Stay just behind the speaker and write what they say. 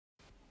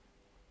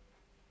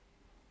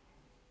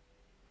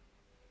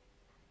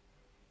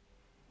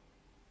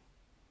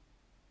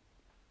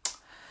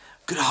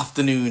Good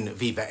afternoon,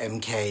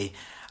 VivaMK.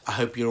 I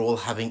hope you're all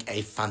having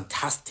a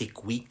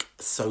fantastic week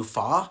so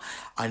far.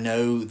 I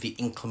know the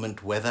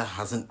inclement weather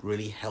hasn't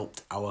really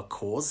helped our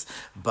cause,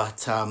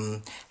 but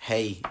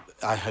hey,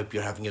 I hope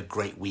you're having a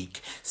great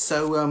week.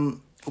 So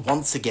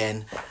once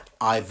again,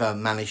 I've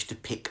managed to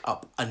pick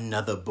up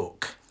another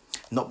book.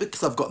 Not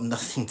because I've got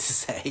nothing to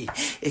say,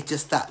 it's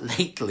just that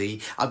lately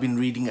I've been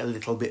reading a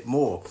little bit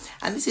more.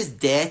 And this is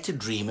Dare to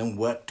Dream and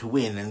Work to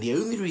Win. And the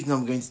only reason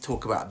I'm going to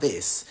talk about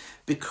this,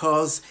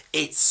 because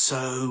it's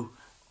so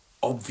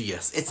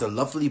obvious. It's a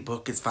lovely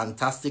book, it's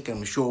fantastic.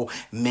 I'm sure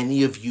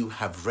many of you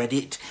have read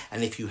it.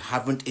 And if you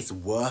haven't, it's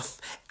worth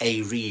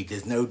a read.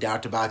 There's no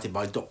doubt about it,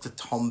 by Dr.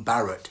 Tom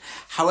Barrett.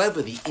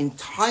 However, the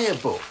entire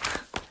book,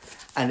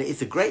 and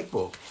it's a great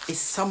book, is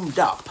summed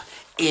up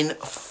in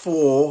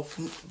four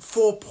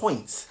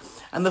points.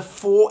 And the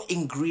 4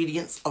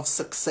 ingredients of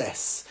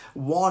success.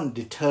 1,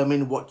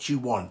 determine what you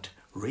want.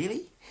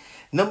 Really?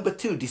 Number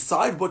 2,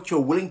 decide what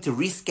you're willing to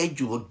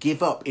reschedule or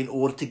give up in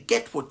order to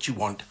get what you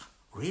want.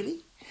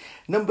 Really?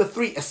 Number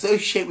 3,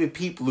 associate with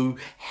people who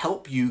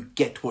help you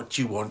get what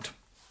you want.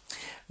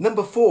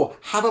 Number 4,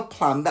 have a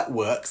plan that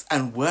works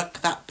and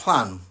work that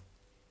plan.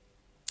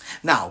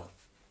 Now,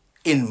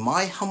 in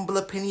my humble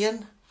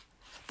opinion,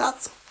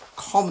 that's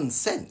common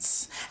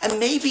sense. And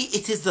maybe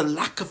it is the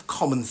lack of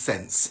common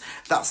sense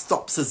that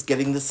stops us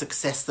getting the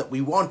success that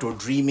we want or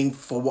dreaming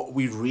for what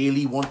we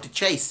really want to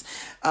chase.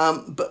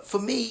 But for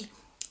me,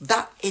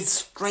 that is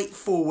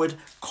straightforward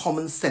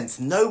common sense.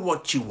 Know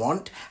what you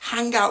want,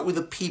 hang out with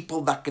the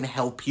people that can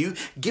help you,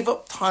 give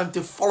up time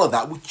to follow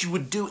that, which you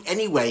would do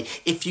anyway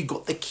if you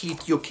got the key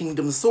to your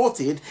kingdom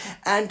sorted,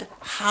 and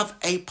have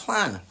a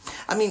plan.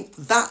 I mean,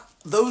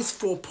 those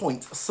 4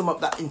 points sum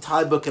up that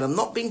entire book, and I'm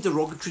not being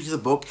derogatory to the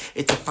book.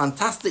 It's a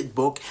fantastic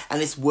book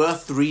and it's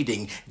worth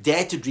reading.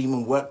 Dare to Dream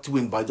and Work to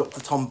Win by Dr.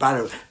 Tom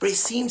Barrett. But it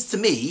seems to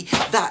me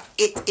that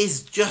it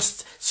is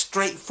just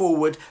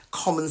straightforward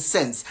common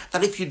sense,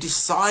 that if you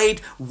decide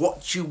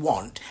what you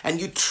want and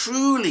you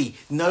truly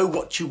know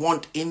what you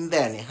want in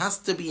there, and it has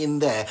to be in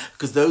there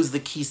because those are the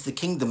keys to the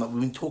kingdom that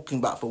we've been talking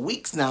about for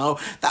weeks now,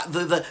 that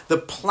the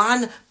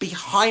plan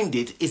behind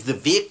it is the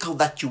vehicle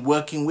that you're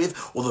working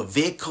with, or the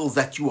vehicles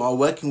that you are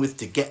working with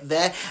to get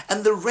there,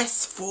 and the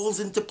rest falls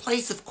into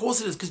place. Of course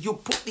it is, because you'll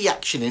put the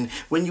action in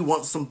when you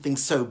want something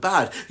so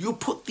bad. You'll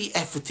put the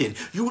effort in.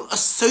 You will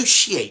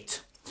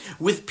associate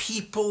with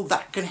people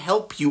that can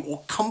help you,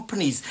 or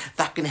companies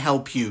that can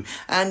help you.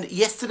 And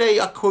yesterday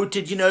I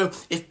quoted,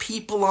 if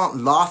people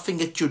aren't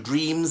laughing at your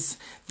dreams,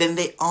 then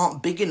they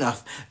aren't big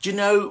enough. Do you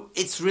know,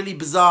 it's really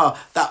bizarre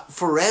that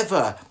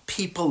forever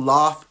people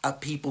laugh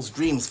at people's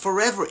dreams.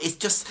 Forever. It's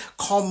just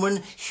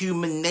common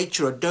human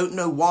nature. I don't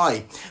know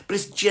why, but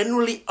it's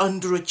generally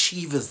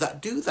underachievers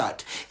that do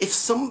that. If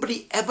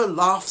somebody ever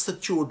laughs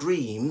at your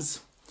dreams,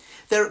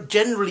 they're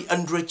generally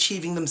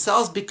underachieving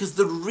themselves, because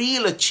the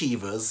real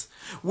achievers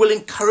will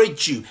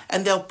encourage you,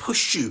 and they'll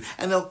push you,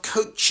 and they'll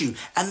coach you,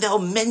 and they'll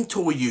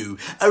mentor you.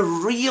 A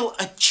real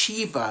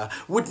achiever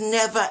would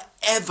never,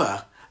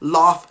 ever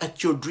laugh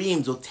at your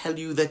dreams or tell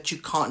you that you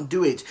can't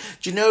do it.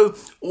 Do you know,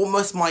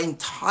 almost my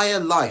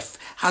entire life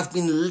has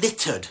been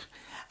littered,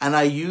 and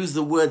I use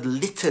the word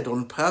littered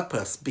on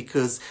purpose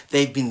because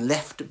they've been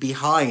left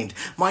behind.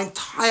 My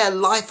entire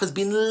life has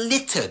been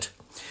littered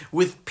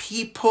with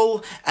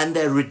people and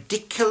their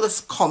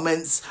ridiculous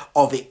comments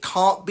of it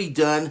can't be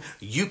done,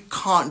 you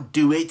can't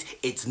do it,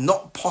 it's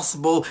not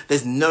possible,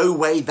 there's no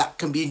way that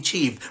can be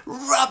achieved.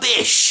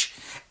 Rubbish!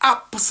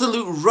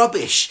 Absolute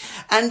rubbish.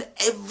 And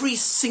every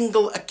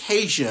single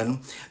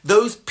occasion,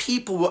 those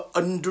people were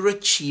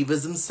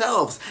underachievers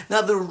themselves.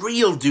 Now, the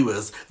real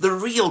doers, the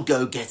real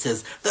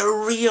go-getters, the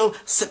real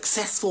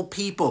successful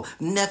people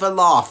never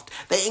laughed.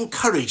 They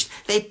encouraged,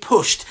 they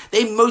pushed,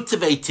 they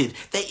motivated,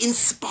 they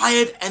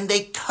inspired, and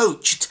they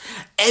coached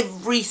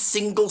every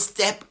single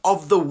step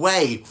of the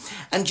way.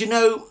 And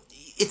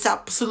it's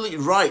absolutely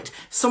right.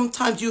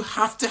 Sometimes you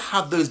have to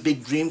have those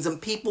big dreams, and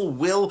people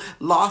will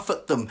laugh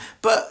at them,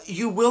 but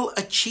you will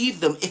achieve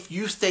them if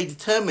you stay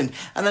determined.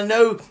 And I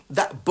know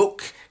that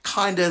book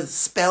kind of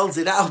spells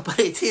it out,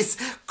 but it is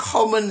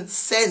common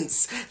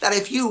sense that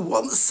if you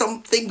want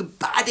something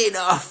bad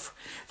enough,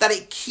 that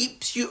it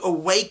keeps you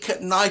awake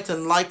at night.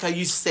 And like I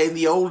used to say in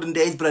the olden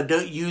days, but I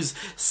don't use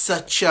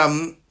such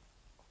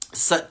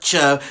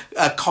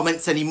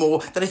comments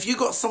anymore, that if you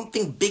got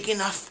something big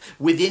enough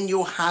within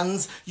your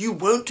hands, you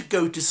won't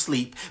go to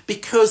sleep,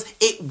 because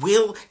it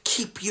will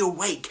keep you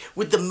awake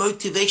with the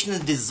motivation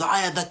and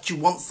desire that you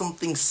want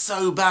something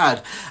so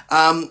bad.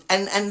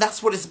 And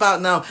that's what it's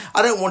about. Now,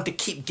 I don't want to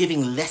keep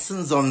giving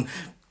lessons on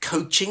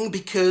coaching,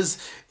 because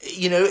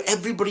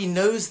everybody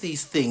knows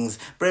these things,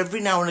 but every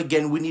now and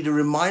again we need a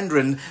reminder.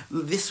 And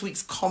this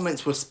week's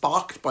comments were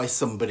sparked by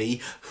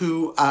somebody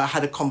who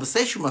had a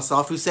conversation with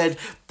myself, who said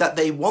that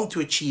they want to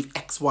achieve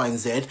X, Y, and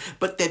Z,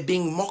 but they're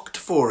being mocked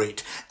for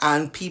it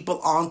and people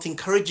aren't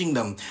encouraging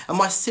them. And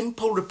my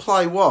simple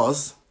reply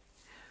was,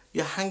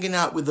 you're hanging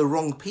out with the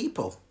wrong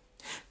people.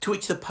 To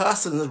which the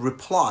person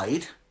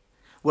replied,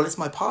 well, it's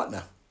my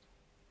partner.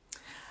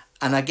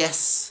 And I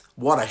guess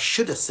what I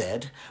should have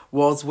said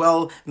was,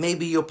 well,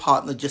 maybe your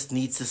partner just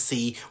needs to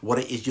see what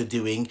it is you're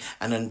doing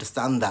and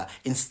understand that.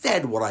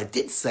 Instead, what I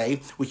did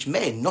say, which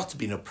may not have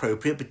been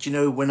appropriate, but you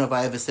know, when have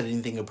I ever said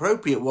anything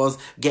appropriate, was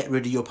get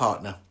rid of your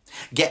partner.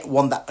 Get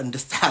one that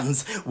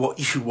understands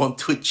what you want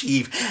to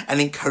achieve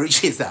and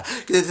encourages that.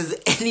 Because if there's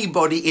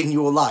anybody in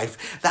your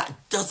life that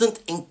doesn't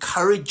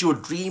encourage your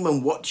dream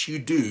and what you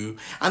do,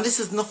 and this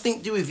has nothing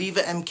to do with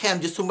VivaMK, I'm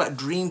just talking about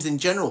dreams in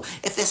general.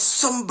 If there's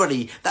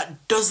somebody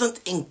that doesn't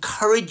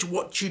encourage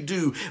what you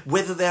do,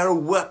 whether they're a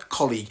work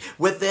colleague,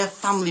 whether they're a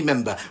family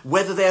member,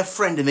 whether they're a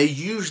friend, and they're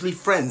usually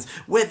friends,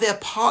 whether they're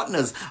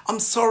partners, I'm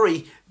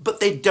sorry, but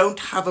they don't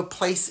have a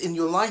place in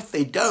your life.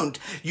 They don't.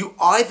 You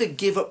either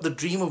give up the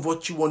dream of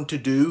what you want to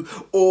do,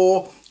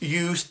 or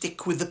you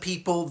stick with the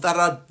people that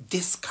are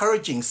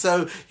discouraging.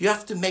 So you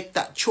have to make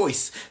that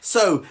choice.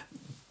 So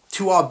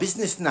to our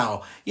business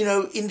now, you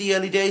know, in the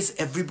early days,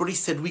 everybody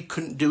said we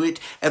couldn't do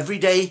it. Every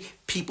day,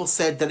 people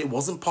said that it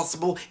wasn't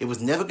possible, it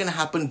was never going to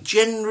happen.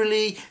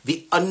 Generally,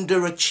 the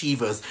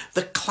underachievers,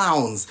 the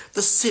clowns,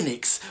 the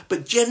cynics,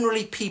 but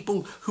generally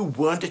people who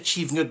weren't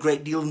achieving a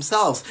great deal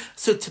themselves.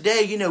 So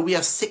today, you know, we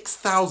have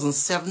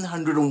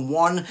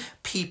 6,701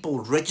 people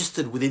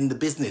registered within the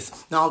business.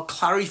 Now, I'll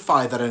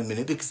clarify that in a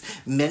minute, because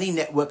many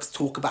networks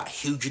talk about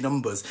huge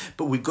numbers,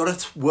 but we've got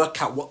to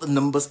work out what the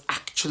numbers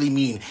actually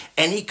mean.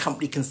 Any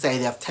company can say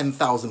they have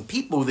 10,000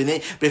 people within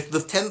it, but if the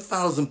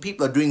 10,000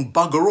 people are doing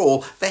bugger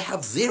all, they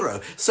have zero.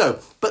 So,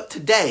 but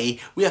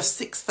today we have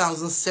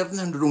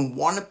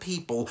 6,701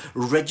 people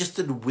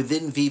registered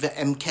within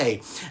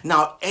VivaMK.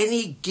 Now,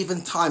 any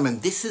given time,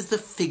 and this is the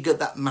figure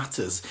that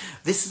matters.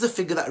 This is the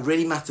figure that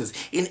really matters.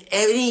 In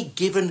any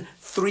given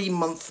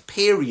 3-month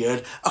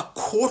period, a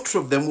quarter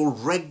of them will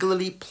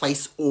regularly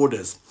place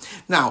orders.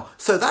 Now,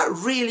 so that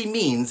really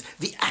means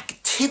the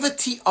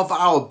activity of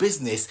our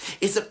business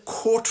is a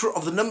quarter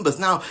of the numbers.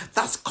 Now,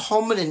 that's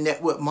common in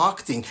network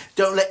marketing.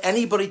 Don't let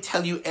anybody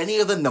tell you any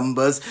other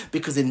numbers,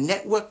 because in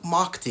network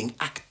marketing,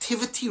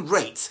 activity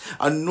rates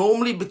are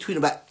normally between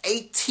about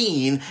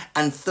 18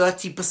 and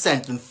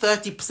 30%. And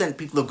 30%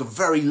 people are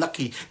very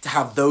lucky to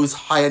have those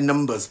higher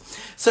numbers.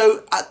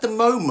 So at the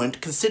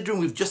moment, considering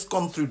we've just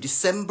gone through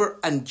December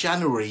and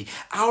January,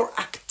 our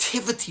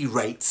activity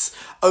rates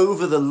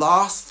over the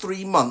last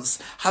 3 months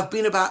have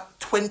been about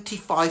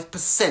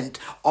 25%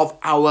 of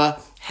our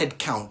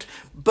headcount.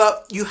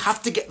 But you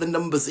have to get the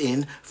numbers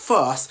in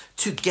first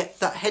to get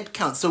that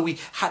headcount. So we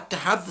had to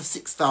have the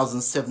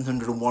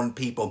 6,701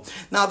 people.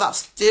 Now, that's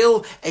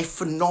still a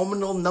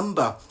phenomenal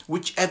number,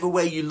 whichever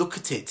way you look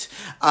at it.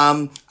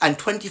 And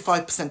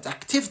 25%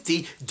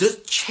 activity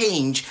does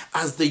change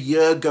as the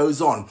year goes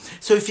on.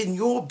 So if in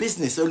your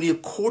business only a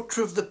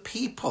quarter of the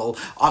people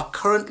are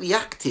currently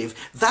active,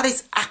 that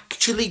is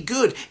actually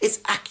good.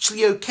 It's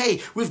actually okay.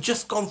 We've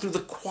just gone through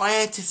the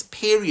quietest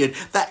period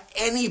that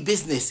any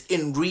business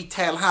in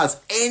retail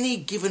has. Any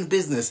given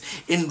business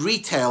in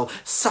retail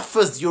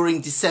suffers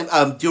during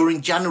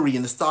January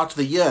and the start of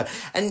the year.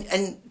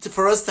 And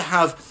for us to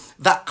have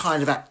that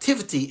kind of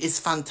activity is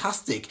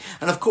fantastic.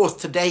 And of course,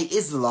 today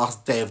is the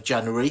last day of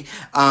January.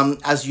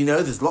 As you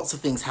know, there's lots of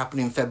things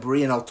happening in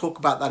February, and I'll talk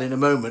about that in a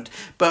moment.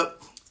 But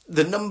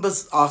the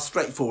numbers are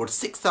straightforward.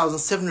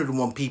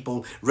 6,701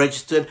 people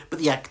registered, but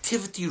the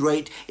activity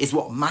rate is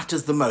what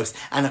matters the most.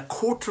 And a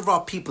quarter of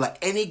our people at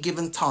any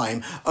given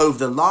time over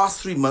the last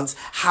 3 months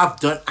have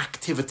done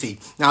activity.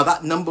 Now,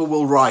 that number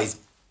will rise.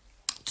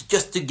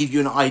 Just to give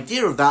you an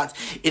idea of that,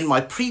 in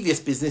my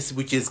previous business,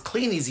 which is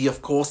Kleeneze,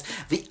 of course,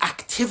 the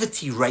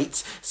activity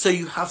rate, so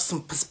you have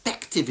some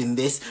perspective in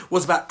this,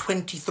 was about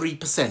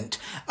 23%.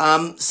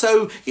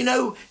 So, you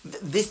know,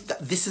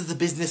 this is the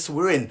business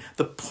we're in.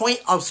 The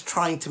point I was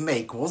trying to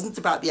make wasn't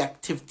about the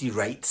activity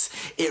rates.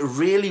 It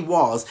really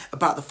was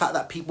about the fact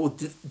that people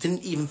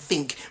didn't even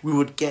think we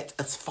would get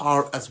as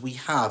far as we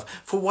have,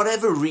 for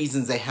whatever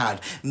reasons they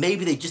had.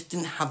 Maybe they just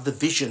didn't have the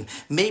vision.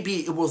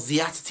 Maybe it was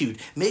the attitude.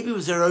 Maybe it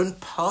was their own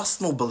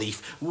personal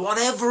belief.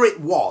 Whatever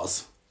it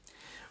was,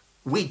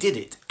 we did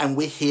it, and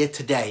we're here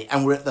today,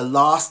 and we're at the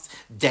last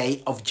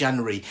day of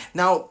January.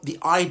 Now, the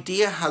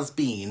idea has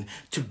been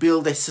to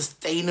build a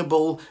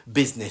sustainable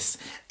business,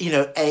 you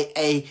know,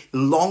 a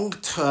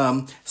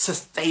long-term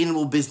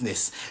sustainable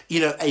business,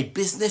 you know, a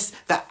business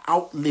that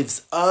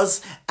outlives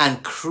us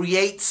and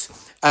creates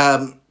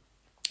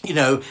you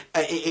know,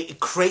 it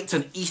creates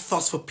an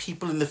ethos for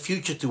people in the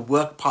future to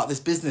work part of this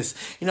business.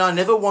 You know, I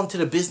never wanted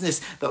a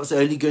business that was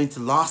only going to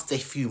last a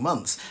few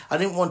months. I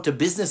didn't want a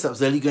business that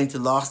was only going to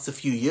last a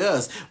few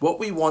years. What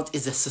we want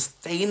is a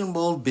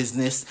sustainable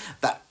business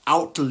that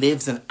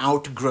outlives and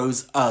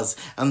outgrows us,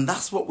 and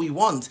that's what we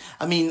want.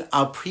 I mean,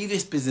 our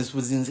previous business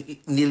was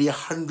nearly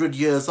 100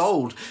 years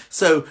old,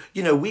 so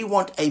you know, we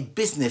want a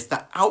business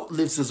that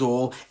outlives us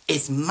all,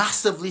 is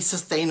massively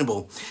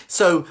sustainable.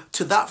 So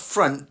to that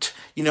front,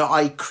 you know,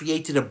 I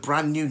created a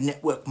brand new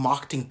network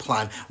marketing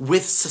plan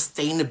with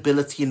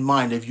sustainability in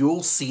mind. Have you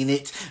all seen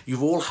it?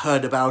 You've all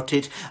heard about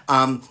it.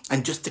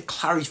 And just to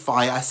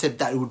clarify, I said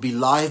that it would be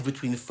live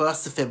between the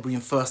 1st of February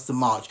and 1st of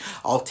March.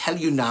 I'll tell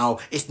you now,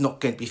 it's not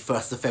going to be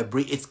 1st of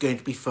February. It's going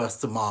to be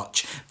 1st of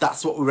March.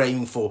 That's what we're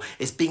aiming for.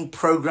 It's being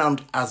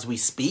programmed as we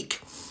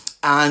speak.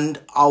 And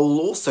I'll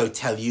also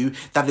tell you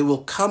that it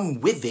will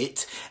come with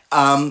it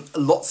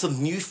lots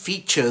of new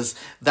features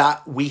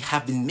that we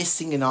have been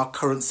missing in our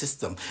current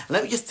system. And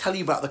let me just tell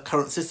you about the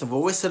current system. I've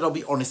always said, I'll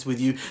be honest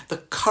with you, the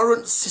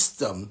current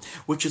system,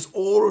 which has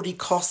already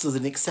cost us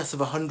in excess of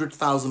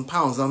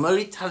 £100,000. I'm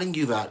only telling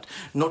you that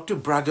not to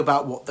brag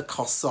about what the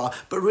costs are,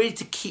 but really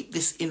to keep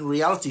this in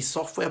reality.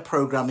 Software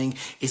programming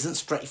isn't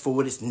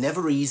straightforward. It's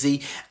never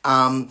easy.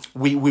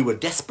 We were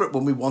desperate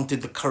when we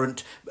wanted the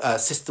current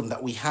system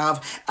that we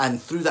have.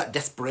 And through that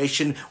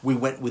desperation, we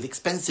went with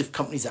expensive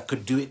companies that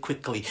could do it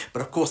quickly.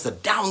 But of course, the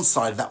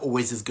downside of that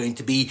always is going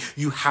to be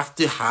you have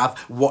to have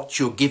what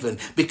you're given,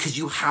 because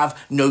you have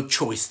no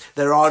choice.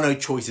 There are no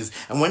choices.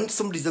 And when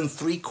somebody's done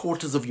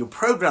 3/4 of your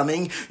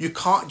programming, you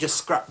can't just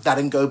scrap that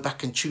and go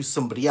back and choose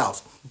somebody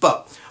else.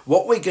 But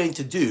what we're going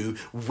to do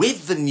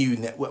with the new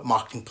network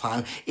marketing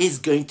plan is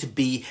going to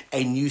be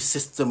a new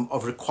system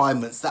of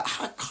requirements that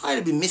have kind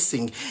of been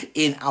missing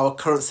in our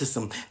current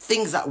system.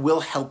 Things that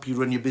will help you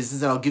run your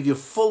business. And I'll give you a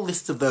full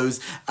list of those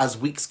as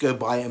weeks go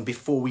by and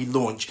before we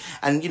launch.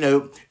 And, you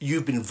know,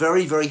 you've been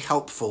very, very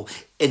helpful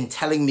in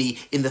telling me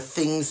in the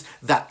things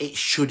that it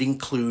should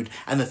include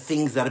and the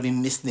things that have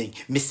been missing.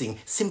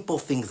 Simple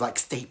things like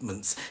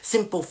statements,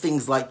 simple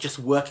things like just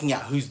working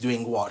out who's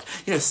doing what,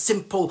 you know,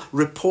 simple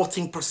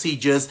reporting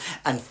procedures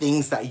and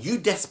things that you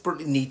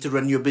desperately need to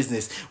run your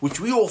business, which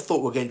we all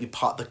thought were going to be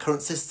part of the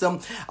current system.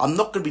 I'm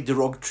not going to be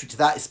derogatory to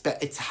that.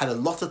 It's had a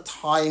lot of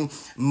time,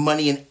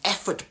 money and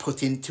effort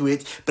put into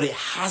it, but it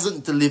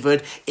hasn't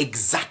delivered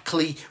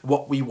exactly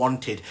what we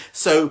wanted.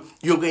 So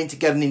you're going to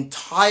get an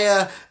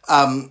entire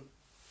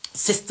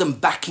system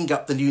backing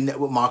up the new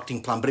network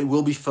marketing plan, but it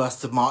will be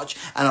 1st of March,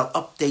 and I'll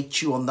update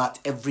you on that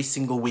every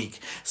single week.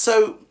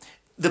 So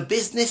the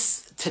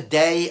business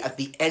today at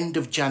the end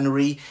of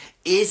January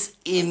is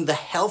in the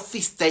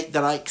healthy state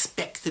that I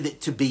expected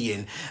it to be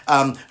in.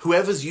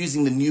 Whoever's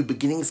using the new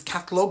beginnings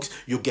catalogues,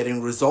 you're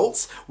getting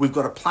results. We've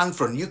got a plan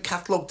for a new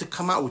catalogue to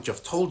come out, which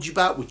I've told you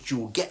about, which you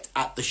will get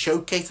at the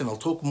showcase, and I'll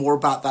talk more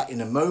about that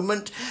in a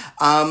moment.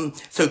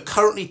 So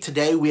currently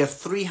today we have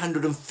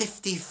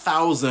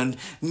 350,000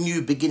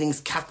 new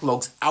beginnings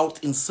catalogues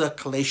out in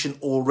circulation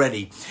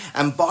already.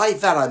 And by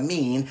that I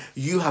mean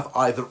you have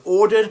either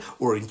ordered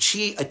or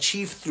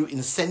achieved through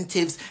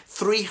incentives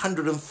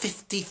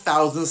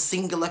 350,000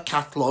 singular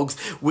catalogues,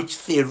 which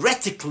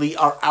theoretically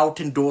are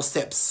out in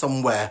doorsteps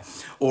somewhere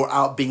or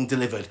out being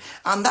delivered.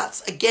 And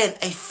that's, again,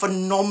 a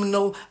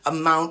phenomenal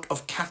amount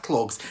of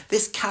catalogues.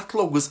 This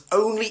catalogue was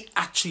only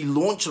actually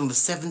launched on the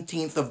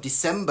 17th of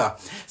December.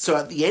 So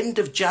at the end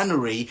of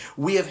January,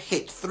 we have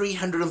hit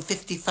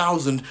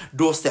 350,000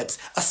 doorsteps,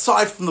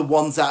 aside from the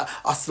ones that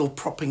are still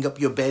propping up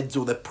your beds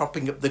or they're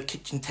propping up the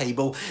kitchen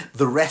table.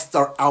 The rest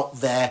are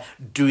out there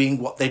doing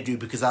what they do,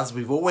 because as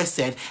we've always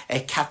said, a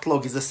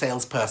catalogue is a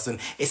salesperson.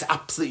 It's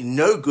absolutely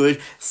no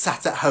good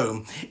sat at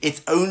home.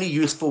 It's only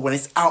useful when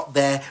it's out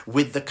there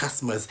with the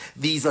customers.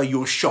 These are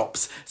your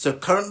shops. So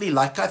currently,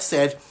 like I've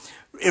said,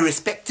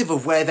 irrespective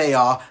of where they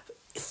are,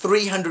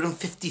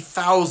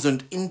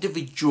 350,000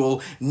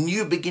 individual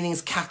new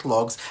beginnings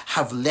catalogues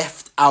have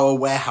left our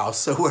warehouse.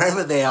 So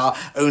wherever they are,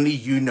 only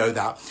you know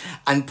that.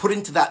 And put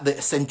into that the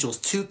Essentials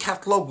 2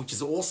 catalogue, which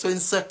is also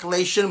in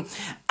circulation,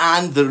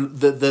 and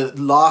the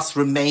last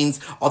remains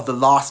of the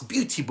last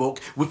beauty book,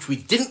 which we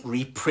didn't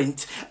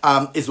reprint,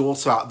 is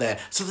also out there.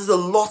 So there's a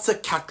lot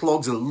of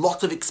catalogues, a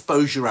lot of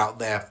exposure out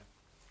there.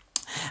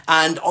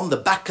 And on the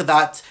back of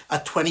that, a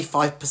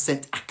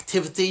 25%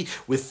 activity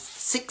with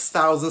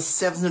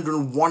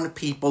 6,701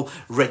 people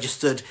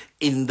registered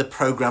in the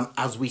program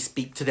as we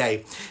speak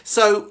today.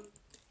 So,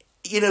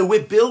 you know,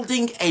 we're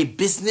building a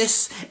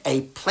business,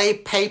 a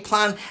pay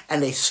plan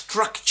and a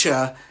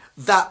structure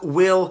that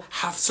will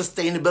have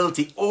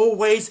sustainability.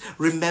 Always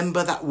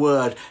remember that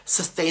word,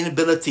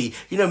 sustainability.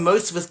 You know,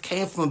 most of us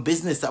came from a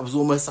business that was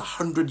almost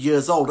 100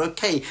 years old.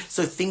 Okay,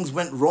 so things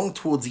went wrong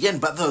towards the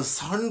end, but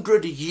those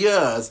 100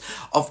 years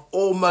of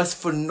almost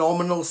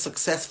phenomenal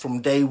success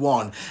from day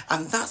one.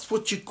 And that's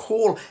what you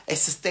call a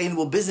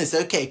sustainable business.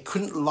 Okay, it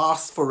couldn't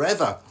last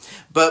forever,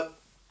 but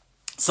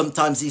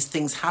sometimes these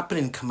things happen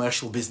in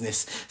commercial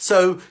business.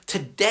 So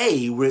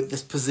today we're at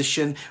this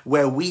position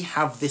where we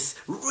have this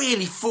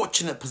really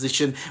fortunate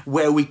position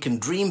where we can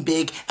dream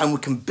big and we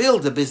can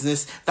build a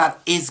business that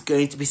is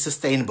going to be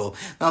sustainable.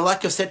 Now,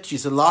 like I've said to you,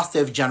 it's the last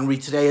day of January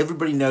today.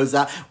 Everybody knows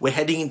that. We're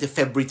heading into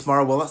February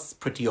tomorrow. Well, that's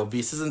pretty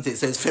obvious, isn't it?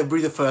 So it's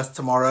February the 1st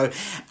tomorrow,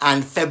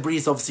 and February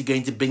is obviously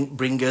going to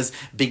bring us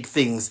big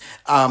things.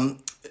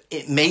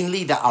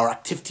 Mainly that our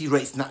activity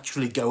rates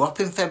naturally go up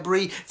in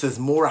February, so there's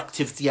more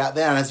activity out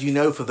there. And as you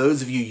know, for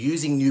those of you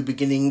using New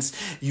Beginnings,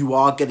 you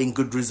are getting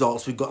good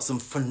results. We've got some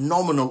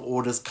phenomenal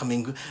orders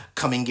coming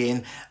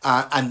in,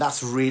 and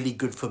that's really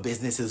good for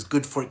businesses,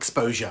 good for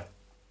exposure.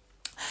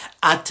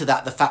 Add to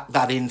that the fact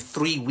that in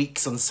 3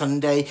 weeks on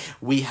Sunday,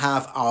 we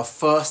have our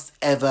first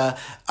ever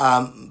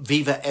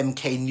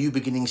VivaMK New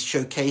Beginnings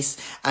showcase.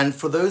 And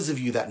for those of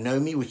you that know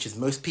me, which is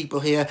most people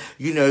here,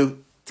 you know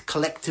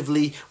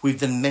collectively, we've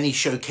done many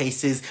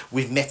showcases,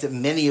 we've met at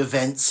many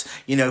events,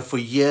 you know, for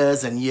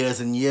years and years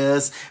and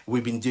years.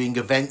 We've been doing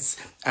events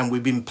and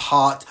we've been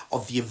part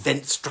of the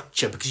event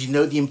structure because you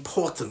know the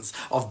importance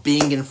of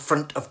being in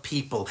front of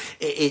people.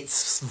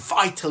 It's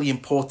vitally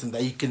important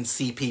that you can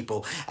see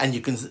people and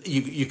you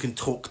can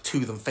talk to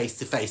them face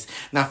to face.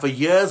 Now, for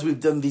years we've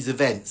done these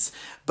events,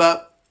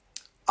 but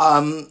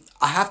I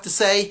have to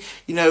say,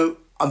 you know,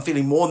 I'm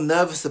feeling more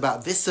nervous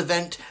about this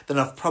event than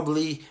I've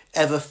probably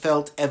ever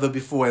felt ever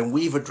before. And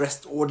we've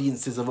addressed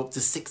audiences of up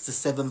to 6,000 to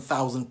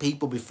 7,000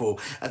 people before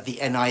at the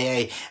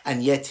NIA.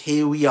 And yet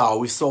here we are.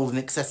 We've sold in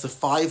excess of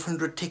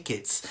 500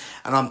 tickets.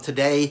 And I'm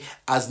today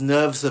as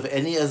nervous as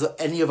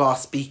any of our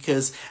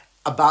speakers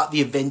about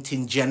the event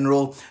in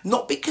general.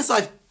 Not because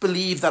I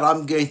believe that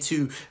I'm going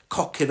to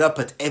cock it up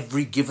at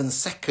every given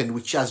second,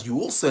 which, as you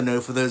also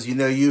know, for those who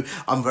know you,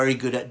 I'm very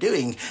good at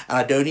doing, and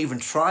I don't even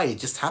try, it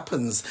just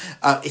happens.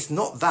 It's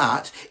not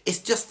that, it's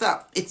just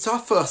that it's our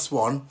first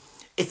one.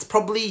 It's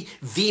probably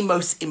the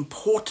most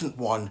important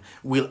one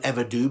we'll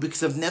ever do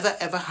because I've never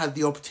ever had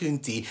the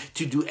opportunity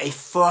to do a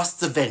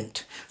first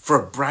event for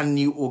a brand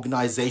new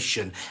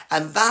organization,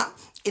 and that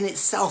in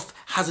itself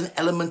has an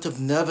element of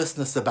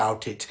nervousness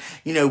about it.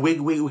 You know, we're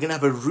going to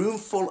have a room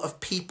full of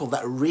people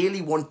that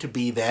really want to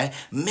be there,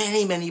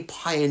 many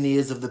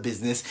pioneers of the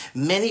business,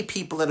 many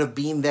people that have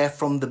been there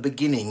from the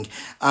beginning.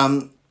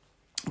 But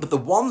the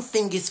one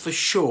thing is for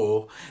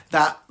sure,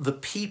 that the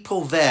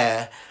people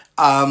there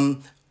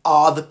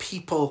are the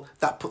people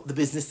that put the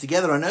business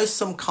together. I know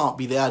some can't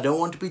be there. I don't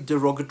want to be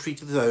derogatory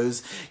to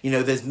those. You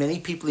know, there's many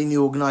people in the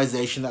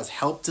organisation that's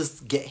helped us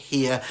get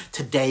here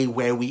today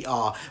where we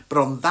are. But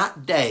on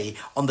that day,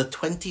 on the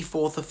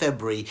 24th of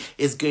February,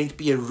 is going to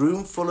be a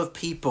room full of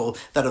people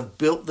that have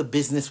built the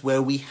business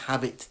where we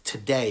have it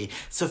today.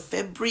 So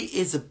February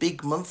is a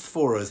big month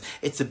for us.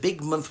 It's a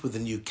big month with a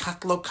new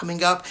catalogue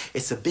coming up.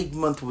 It's a big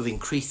month with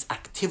increased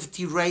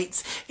activity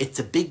rates. It's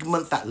a big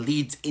month that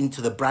leads into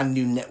the brand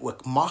new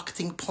network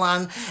marketing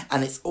plan,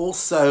 and it's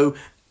also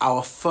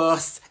our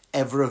first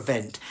ever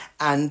event.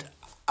 And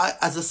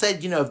as I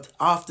said, you know,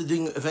 after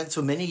doing events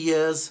for many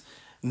years,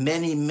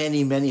 many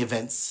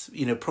events,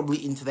 you know,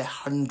 probably into their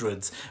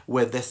hundreds,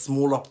 where there's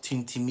small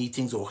opportunity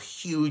meetings or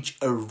huge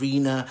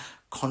arena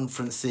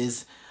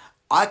conferences,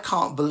 I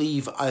can't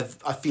believe I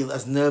feel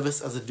as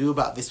nervous as I do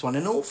about this one,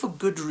 and all for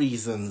good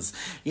reasons.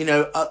 You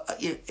know,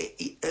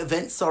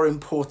 events are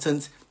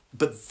important,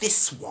 but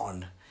this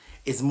one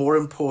is more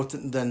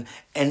important than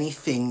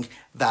anything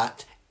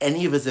that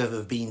any of us have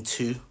ever been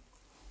to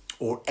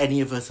or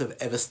any of us have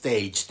ever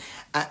staged.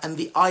 And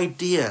the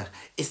idea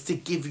is to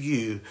give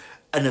you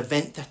an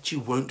event that you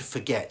won't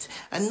forget.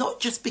 And not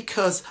just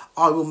because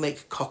I will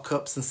make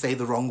cock-ups and say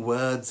the wrong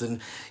words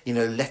and, you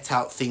know, let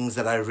out things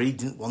that I really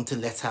didn't want to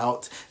let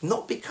out.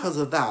 Not because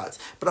of that,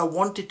 but I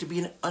want it to be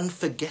an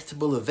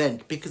unforgettable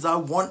event because I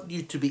want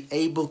you to be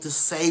able to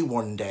say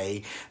one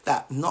day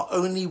that not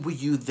only were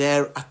you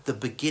there at the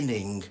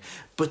beginning,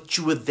 but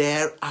you were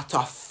there at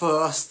our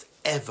first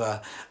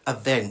ever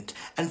event.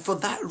 And for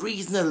that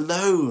reason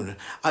alone,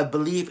 I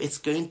believe it's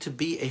going to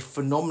be a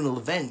phenomenal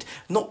event.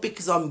 Not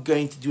because I'm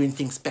going to do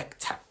anything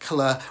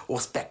spectacular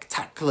or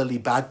spectacularly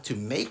bad to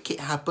make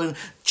it happen,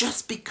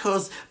 just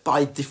because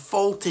by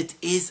default it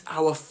is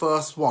our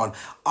first one.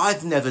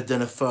 I've never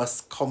done a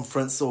first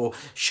conference or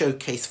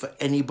showcase for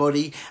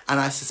anybody, and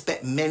I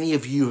suspect many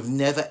of you have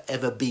never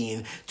ever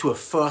been to a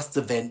first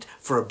event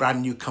for a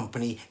brand new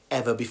company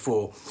ever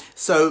before.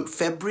 So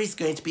February is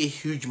going to be a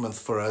huge month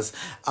for us.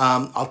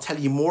 I'll tell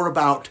you more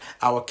about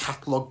our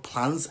catalogue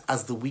plans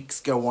as the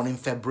weeks go on in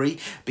February,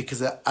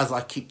 because as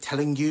I keep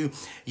telling you,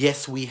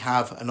 yes, we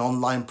have an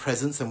online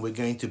presence and we're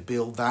going to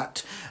build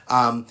that,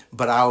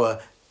 but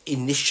our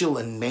initial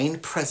and main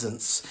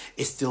presence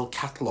is still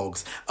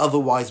catalogues.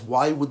 Otherwise,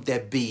 why would there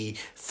be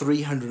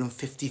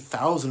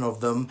 350,000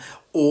 of them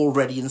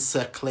already in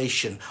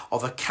circulation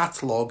of a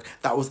catalogue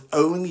that was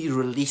only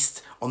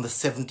released on the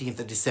 17th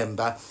of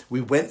December?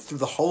 We went through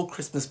the whole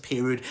Christmas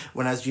period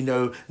when, as you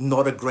know,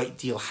 not a great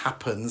deal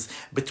happens.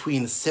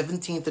 Between the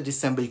 17th of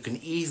December, you can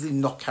easily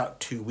knock out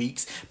 2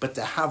 weeks, but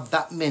to have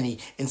that many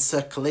in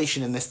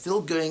circulation and they're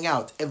still going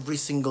out every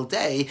single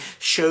day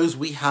shows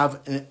we have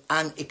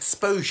an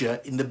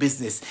exposure in the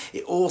business.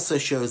 It also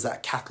shows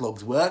that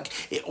catalogues work.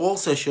 It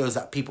also shows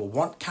that people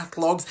want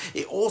catalogues.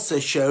 It also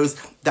shows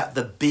that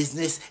the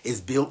business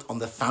is built on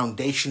the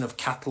foundation of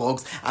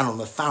catalogues and on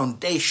the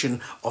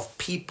foundation of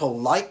people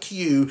like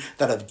you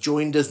that have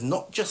joined us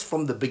not just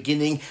from the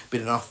beginning,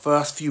 but in our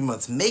first few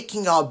months,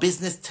 making our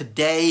business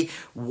today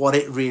what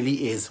it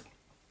really is.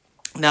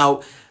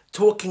 Now,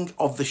 talking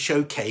of the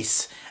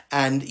showcase,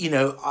 and, you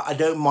know, I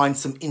don't mind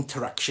some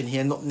interaction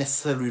here, not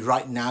necessarily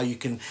right now. You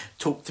can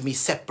talk to me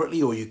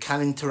separately or you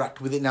can interact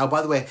with it now.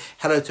 By the way,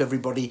 hello to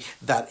everybody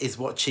that is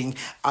watching.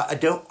 I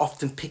don't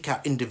often pick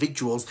out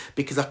individuals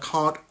because I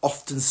can't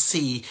often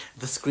see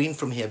the screen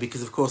from here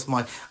because, of course,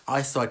 my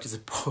eyesight is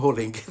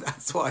appalling.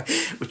 That's why,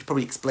 which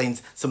probably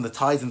explains some of the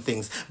ties and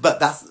things. But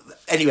that's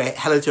Anyway,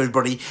 hello to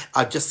everybody.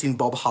 I've just seen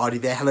Bob Hardy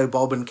there. Hello,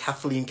 Bob and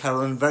Kathleen,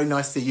 Carolyn. Very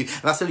nice to see you.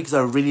 And that's only because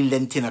I really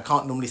lent in. I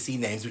can't normally see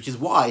names, which is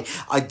why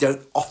I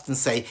don't often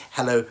say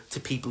hello to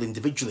people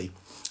individually.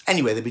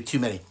 Anyway, there'd be too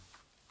many.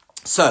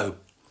 So,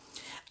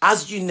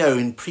 as you know,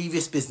 in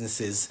previous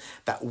businesses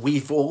that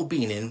we've all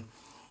been in,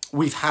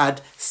 we've had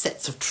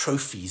sets of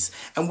trophies,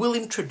 and we'll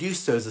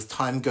introduce those as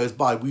time goes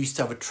by. We used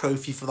to have a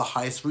trophy for the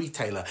highest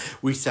retailer.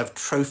 We used to have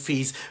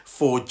trophies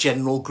for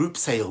general group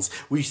sales.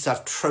 We used to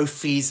have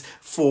trophies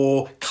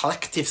for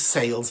collective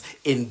sales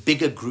in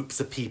bigger groups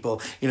of people,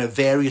 you know,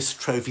 various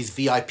trophies,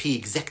 VIP,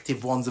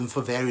 executive ones, and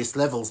for various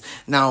levels.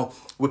 Now,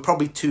 we're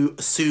probably too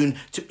soon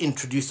to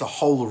introduce a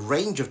whole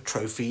range of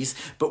trophies,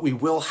 but we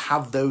will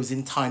have those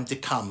in time to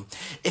come.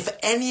 If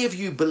any of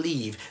you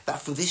believe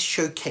that for this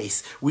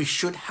showcase, we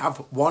should have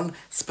one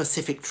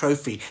specific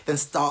trophy, then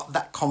start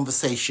that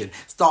conversation.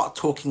 Start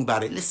talking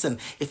about it. Listen,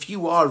 if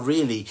you are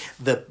really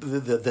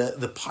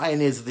the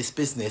pioneers of this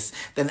business,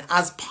 then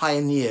as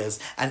pioneers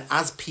and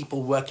as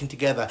people working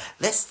together,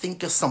 let's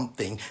think of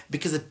something,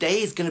 because the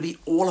day is going to be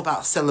all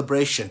about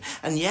celebration.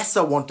 And yes,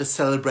 I want to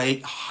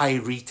celebrate high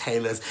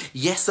retailers.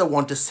 Yes, I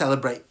want to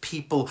celebrate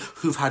people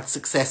who've had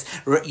success.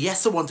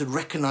 Yes, I want to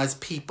recognize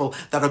people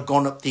that have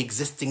gone up the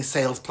existing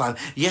sales plan.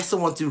 Yes, I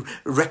want to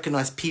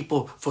recognize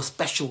people for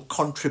special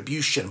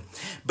contribution.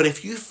 But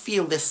if you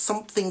feel there's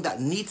something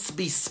that needs to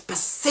be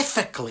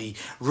specifically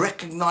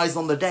recognized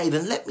on the day,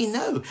 then let me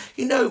know.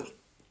 You know,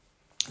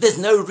 there's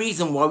no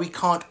reason why we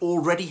can't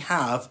already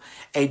have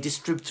a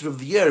distributor of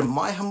the year. In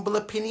my humble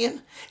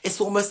opinion, it's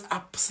almost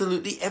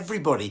absolutely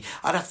everybody.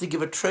 I'd have to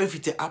give a trophy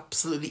to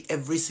absolutely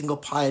every single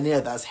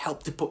pioneer that has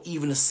helped to put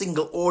even a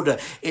single order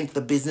into the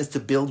business to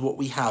build what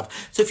we have.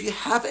 So if you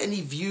have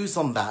any views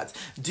on that,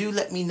 do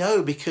let me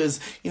know,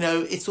 because, you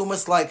know, it's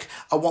almost like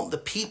I want the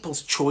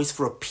people's choice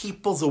for a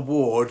people's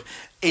award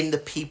in the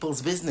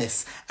people's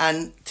business.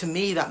 And to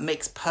me, that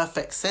makes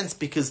perfect sense,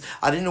 because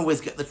I didn't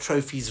always get the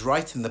trophies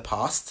right in the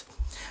past.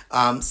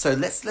 So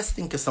let's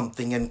think of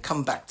something and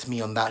come back to me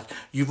on that.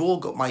 You've all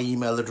got my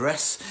email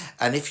address,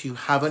 and if you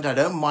haven't, I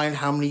don't mind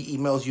how many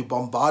emails you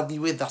bombard me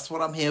with. That's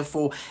what I'm here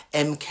for.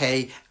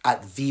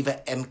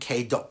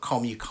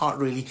 mk@vivamk.com. You can't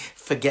really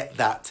forget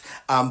that.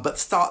 But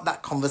start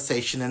that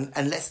conversation,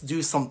 and let's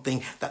do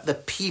something that the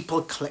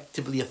people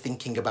collectively are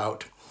thinking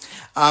about.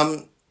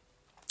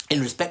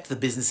 In respect to the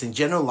business in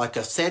general, like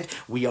I said,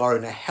 we are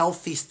in a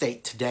healthy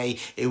state today.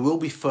 It will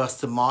be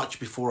 1st of March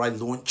before I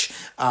launch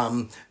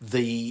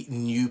the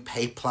new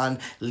pay plan.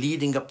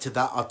 Leading up to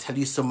that, I'll tell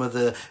you some of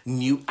the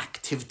new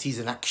activities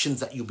and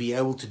actions that you'll be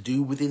able to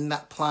do within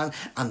that plan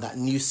and that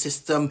new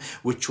system,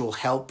 which will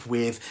help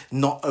with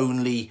not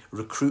only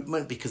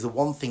recruitment, because the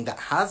one thing that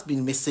has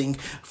been missing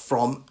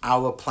from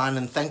our plan,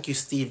 and thank you,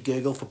 Steve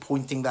Gergel, for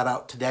pointing that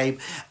out today,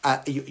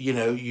 you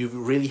know, you've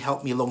really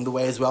helped me along the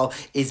way as well,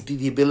 is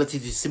the ability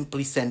to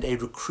simply send a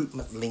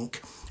recruitment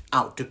link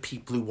out to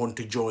people who want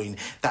to join.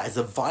 That is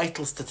a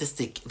vital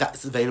statistic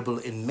that's available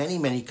in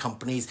many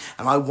companies,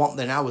 and I want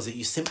the hours that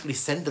you simply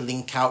send a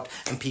link out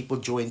and people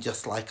join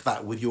just like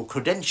that with your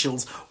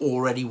credentials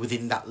already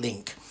within that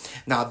link.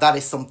 Now, that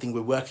is something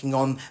we're working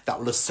on that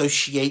will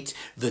associate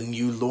the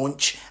new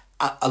launch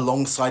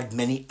alongside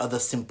many other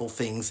simple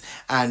things.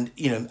 And,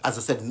 you know, as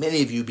I said,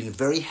 many of you have been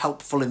very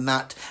helpful in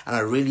that, and I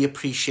really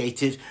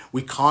appreciate it.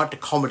 We can't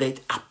accommodate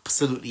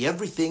absolutely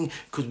everything,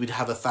 because we'd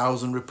have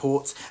 1,000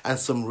 reports and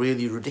some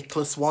really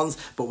ridiculous ones,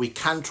 but we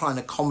can try and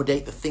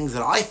accommodate the things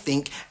that I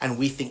think and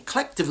we think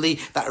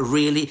collectively that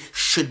really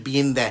should be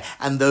in there,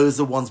 and those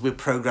are ones we're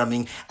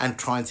programming and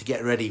trying to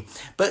get ready.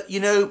 But, you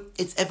know,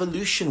 it's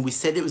evolution. We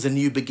said it was a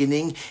new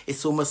beginning.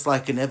 It's almost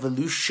like an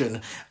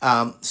evolution.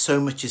 So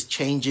much is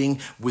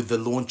changing with the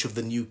launch of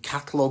the new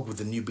catalogue, with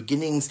the new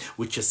beginnings,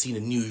 which has seen a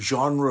new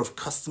genre of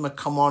customer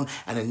come on,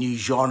 and a new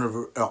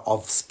genre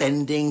of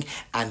spending,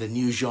 and a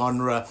new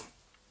genre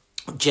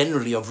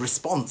generally of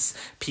response.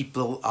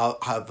 People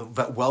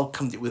have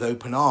welcomed it with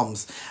open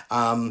arms.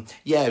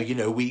 Yeah, you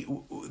know,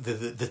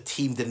 the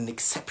team did an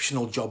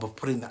exceptional job of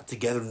putting that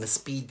together, and the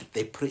speed that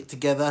they put it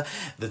together.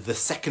 The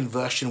second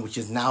version, which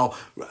is now,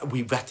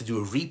 we've had to do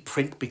a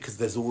reprint because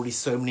there's already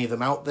so many of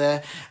them out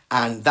there,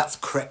 and that's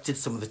corrected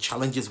some of the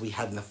challenges we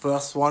had in the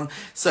first one.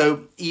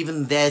 So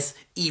there's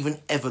even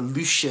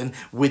evolution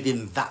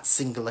within that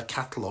singular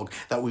catalogue,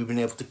 that we've been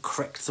able to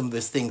correct some of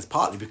those things,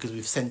 partly because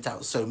we've sent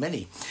out so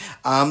many.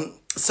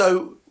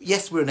 So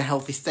yes, we're in a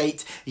healthy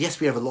state. Yes,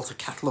 we have a lot of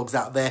catalogues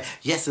out there.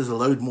 Yes, there's a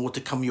load more to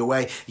come your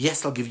way.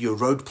 Yes, I'll give you a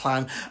road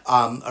plan,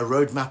 a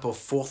roadmap of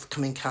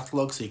forthcoming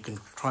catalogues, so you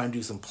can try and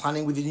do some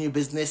planning with your new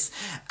business.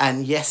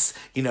 And yes,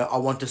 you know, I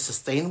want a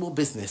sustainable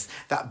business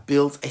that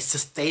builds a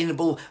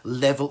sustainable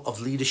level of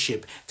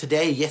leadership.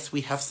 Today, yes, we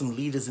have some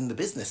leaders in the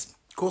business.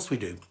 Of course we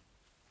do.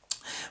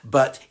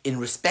 But in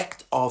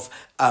respect of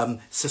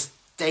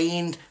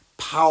sustained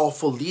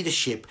powerful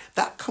leadership,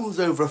 that comes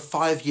over a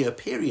 5-year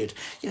period.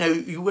 You know,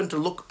 you want to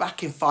look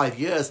back in 5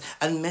 years,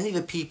 and many of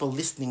the people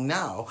listening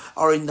now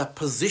are in that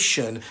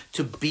position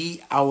to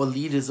be our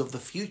leaders of the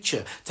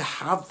future, to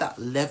have that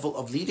level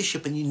of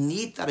leadership. And you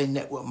need that in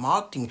network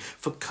marketing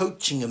for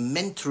coaching and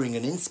mentoring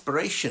and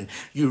inspiration.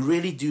 You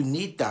really do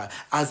need that,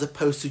 as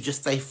opposed to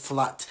just a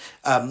flat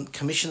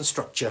commission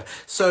structure.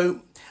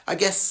 So I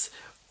guess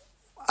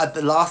at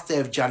the last day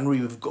of January,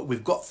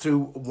 we've got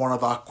through one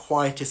of our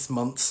quietest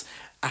months.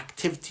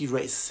 Activity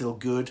rates are still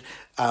good.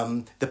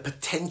 The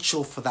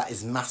potential for that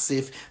is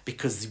massive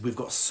because we've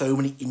got so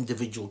many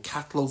individual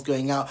catalogues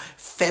going out.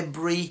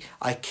 February,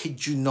 I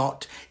kid you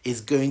not,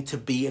 is going to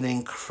be an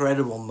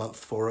incredible month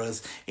for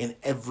us in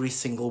every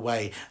single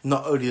way.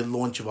 Not only the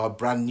launch of our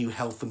brand new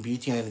health and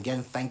beauty, and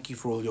again, thank you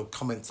for all your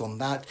comments on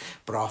that,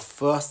 but our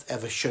first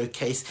ever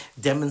showcase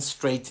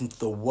demonstrating to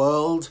the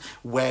world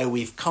where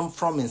we've come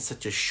from in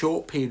such a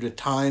short period of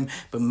time,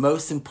 but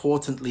most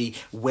importantly,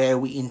 where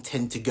we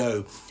intend to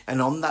go.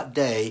 And on that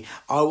day,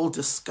 I will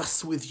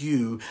discuss with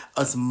you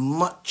as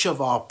much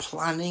of our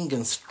planning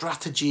and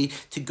strategy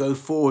to go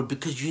forward,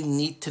 because you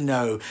need to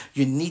know.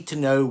 You need to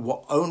know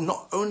what,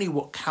 not only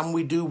what can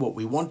we do, what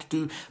we want to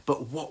do,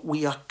 but what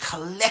we are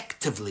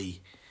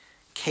collectively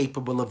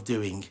capable of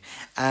doing.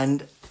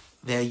 And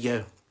there you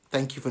go.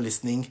 Thank you for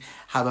listening.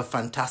 Have a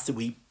fantastic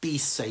week. Be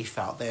safe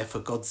out there, for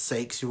God's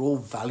sakes. You're all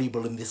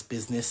valuable in this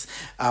business,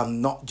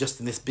 not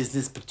just in this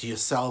business, but to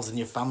yourselves and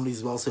your families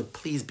as well. So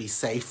please be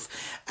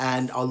safe.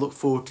 And I'll look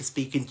forward to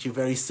speaking to you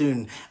very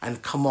soon.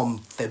 And come on,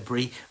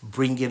 February,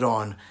 bring it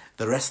on.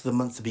 The rest of the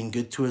months have been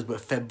good to us,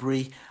 but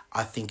February,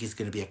 I think, is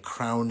going to be a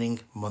crowning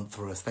month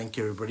for us. Thank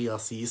you, everybody. I'll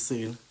see you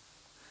soon.